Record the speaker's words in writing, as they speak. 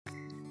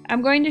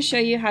I'm going to show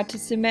you how to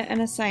submit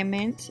an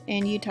assignment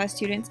in Utah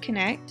Students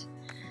Connect.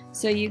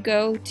 So you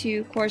go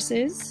to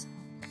Courses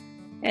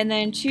and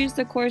then choose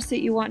the course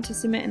that you want to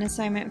submit an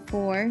assignment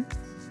for.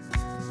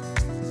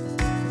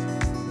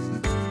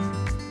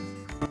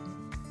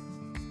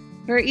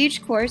 For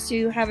each course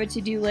you have a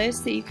to-do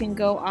list that you can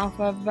go off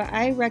of, but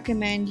I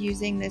recommend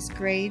using this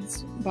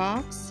grades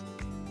box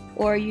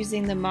or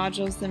using the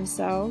modules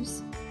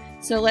themselves.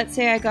 So let's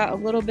say I got a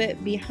little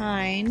bit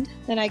behind,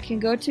 then I can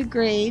go to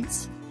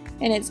grades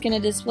and it's going to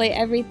display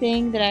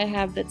everything that I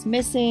have that's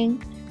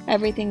missing,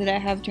 everything that I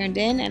have turned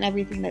in, and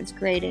everything that's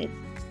graded.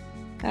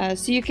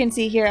 So you can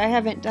see here I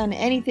haven't done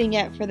anything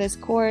yet for this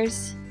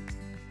course,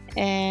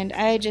 and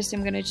I just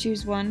am going to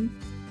choose one.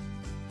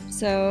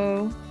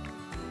 So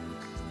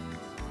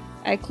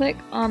I click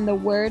on the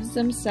words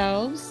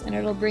themselves and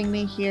it'll bring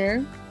me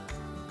here.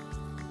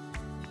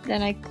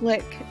 Then I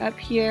click up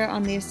here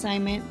on the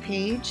assignment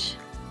page.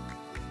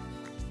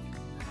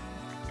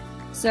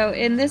 So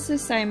in this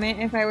assignment,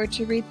 if I were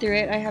to read through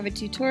it, I have a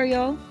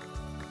tutorial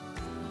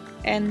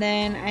and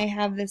then I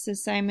have this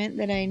assignment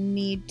that I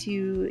need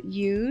to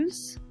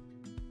use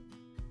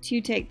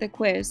to take the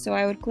quiz. So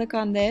I would click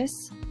on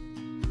this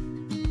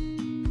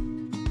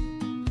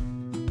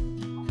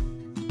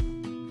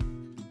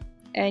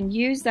and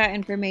use that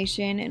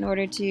information in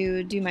order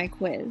to do my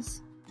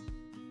quiz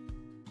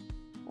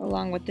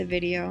along with the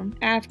video.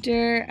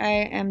 After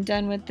I am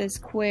done with this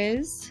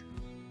quiz,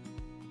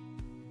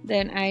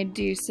 then I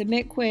do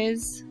submit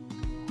quiz.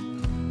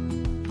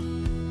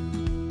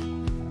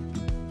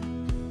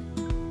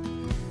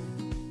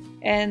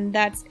 And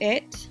that's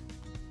it.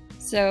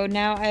 So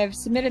now I've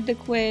submitted the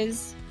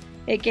quiz.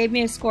 It gave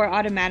me a score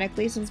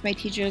automatically since my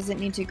teacher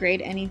doesn't need to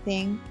grade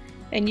anything.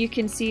 And you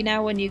can see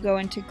now when you go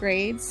into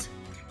grades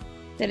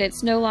that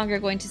it's no longer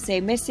going to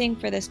say missing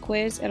for this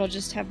quiz, it'll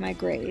just have my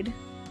grade.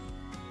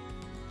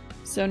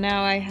 So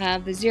now I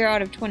have the 0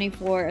 out of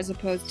 24 as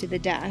opposed to the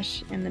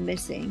dash and the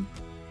missing.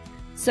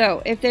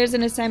 So if there's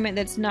an assignment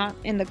that's not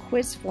in the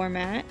quiz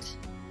format,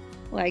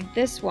 like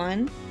this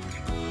one,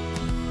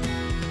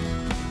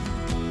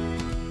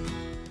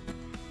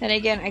 then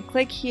again I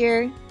click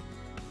here,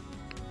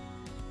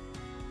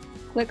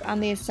 click on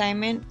the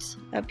assignment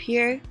up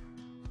here,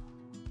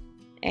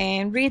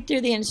 and read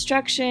through the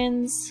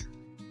instructions.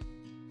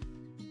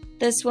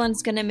 This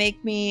one's going to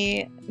make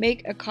me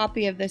make a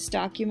copy of this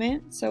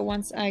document. So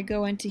once I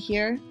go into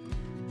here,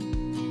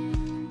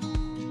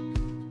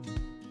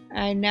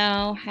 I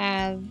now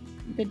have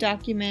the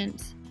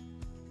document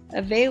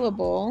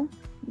available,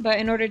 but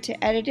in order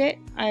to edit it,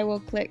 I will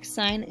click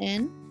sign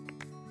in.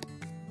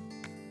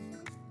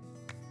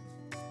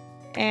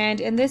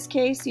 And in this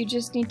case, you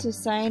just need to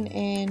sign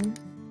in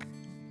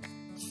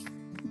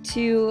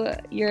to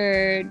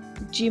your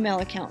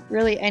Gmail account,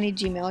 really any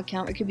Gmail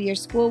account. It could be your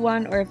school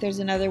one, or if there's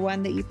another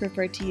one that you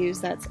prefer to use,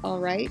 that's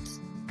alright.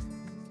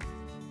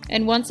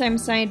 And once I'm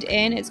signed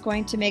in, it's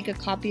going to make a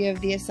copy of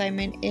the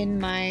assignment in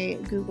my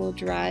Google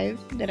Drive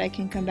that I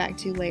can come back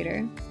to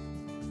later.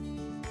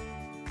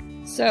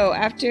 So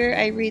after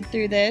I read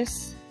through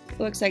this, it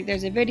looks like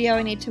there's a video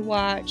I need to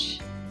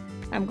watch.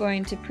 I'm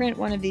going to print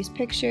one of these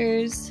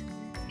pictures,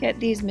 get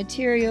these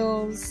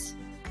materials,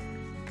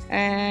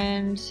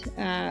 and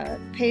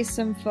paste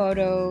some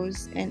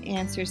photos and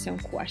answer some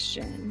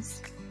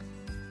questions.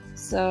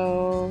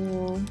 So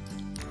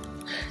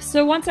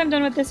once I'm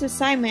done with this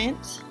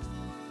assignment,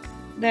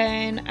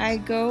 then I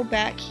go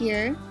back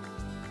here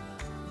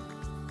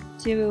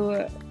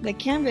to the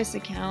Canvas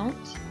account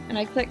and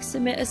I click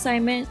submit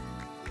assignment.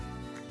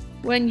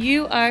 When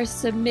you are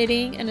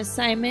submitting an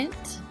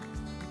assignment,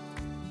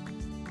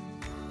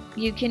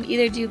 you can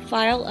either do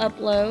file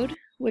upload,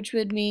 which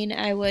would mean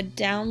I would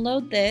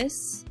download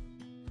this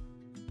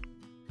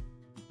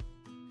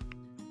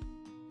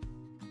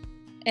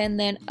and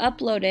then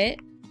upload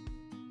it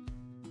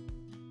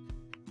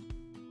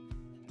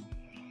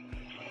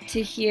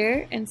to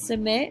here and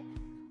submit.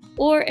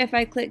 Or if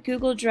I click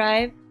Google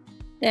Drive,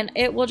 then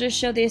it will just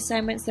show the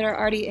assignments that are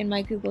already in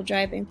my Google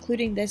Drive,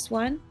 including this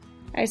one.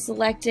 I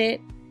select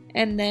it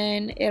and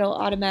then it'll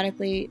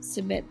automatically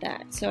submit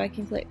that. So I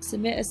can click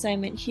submit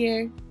assignment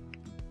here.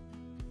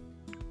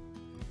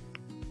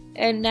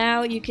 And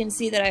now you can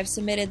see that I've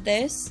submitted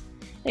this.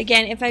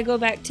 Again, if I go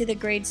back to the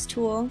grades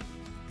tool,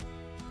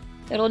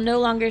 it'll no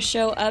longer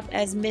show up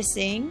as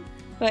missing,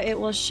 but it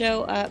will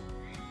show up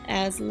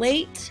as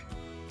late.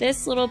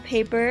 This little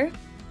paper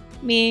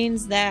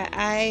means that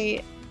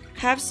I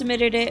have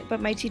submitted it,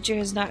 but my teacher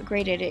has not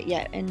graded it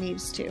yet and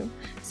needs to.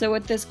 So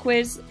with this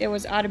quiz, it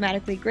was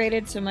automatically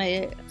graded, so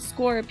my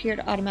score appeared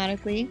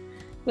automatically.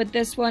 With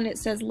this one, it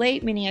says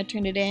late, meaning I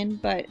turned it in,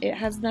 but it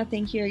has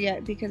nothing here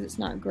yet because it's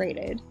not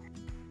graded.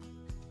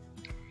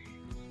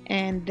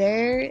 And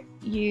there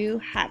you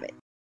have it.